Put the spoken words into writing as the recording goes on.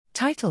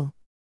Title: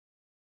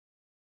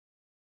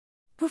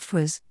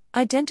 rvTWAS,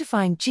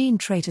 Identifying Gene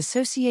Trait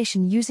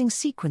Association Using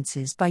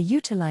Sequences by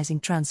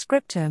Utilizing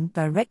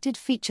Transcriptome-Directed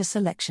Feature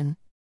Selection.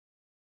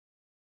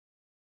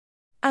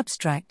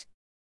 Abstract: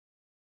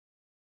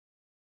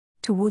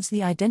 Towards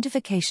the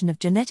identification of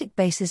genetic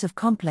bases of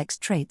complex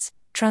traits,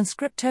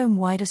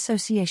 transcriptome-wide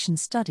association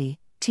study,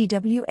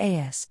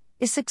 TWAS,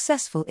 is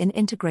successful in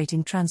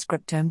integrating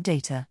transcriptome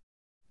data.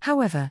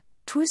 However,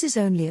 TWAS is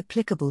only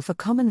applicable for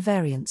common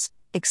variants,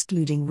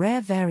 excluding rare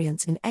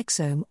variants in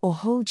exome or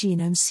whole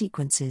genome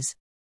sequences.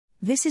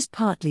 This is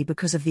partly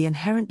because of the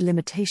inherent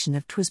limitation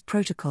of TWAS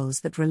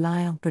protocols that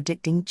rely on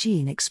predicting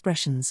gene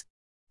expressions.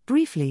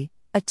 Briefly,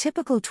 a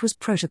typical TWAS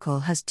protocol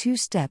has two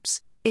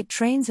steps. It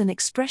trains an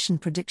expression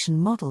prediction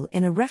model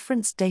in a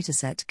reference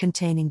dataset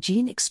containing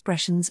gene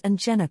expressions and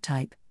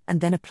genotype,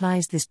 and then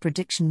applies this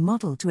prediction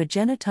model to a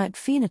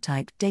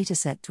genotype-phenotype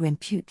dataset to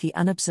impute the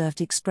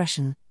unobserved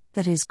expression,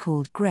 that is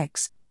called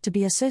GREX, to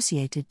be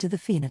associated to the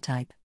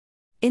phenotype.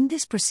 In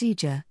this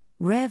procedure,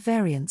 rare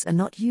variants are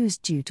not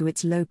used due to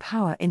its low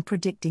power in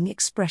predicting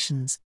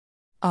expressions.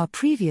 Our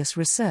previous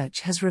research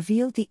has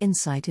revealed the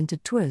insight into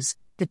TWAS.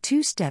 The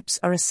two steps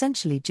are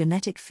essentially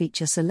genetic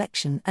feature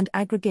selection and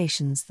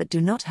aggregations that do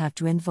not have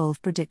to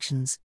involve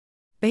predictions.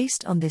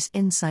 Based on this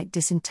insight,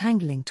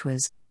 disentangling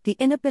TWAS, the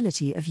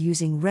inability of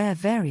using rare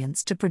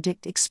variants to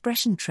predict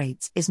expression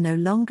traits is no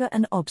longer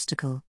an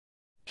obstacle.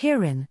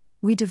 Herein,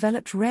 we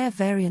developed rare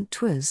variant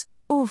TWAS,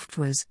 or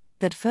rvTWAS,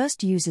 that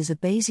first uses a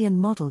Bayesian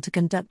model to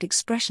conduct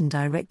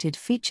expression-directed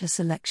feature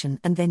selection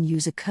and then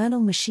use a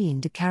kernel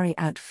machine to carry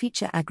out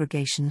feature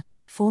aggregation,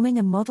 forming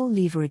a model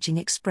leveraging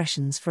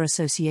expressions for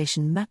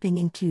association mapping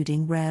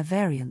including rare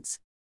variants.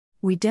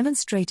 We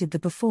demonstrated the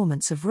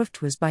performance of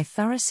rvTWAS by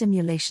thorough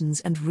simulations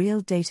and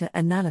real data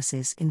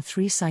analysis in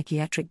 3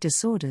 psychiatric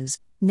disorders,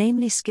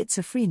 namely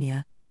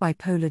schizophrenia,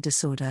 bipolar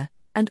disorder,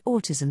 and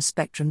autism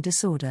spectrum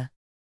disorder.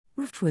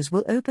 rvTWAS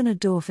will open a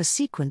door for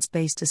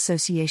sequence-based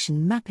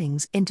association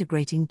mappings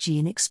integrating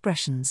gene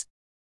expressions.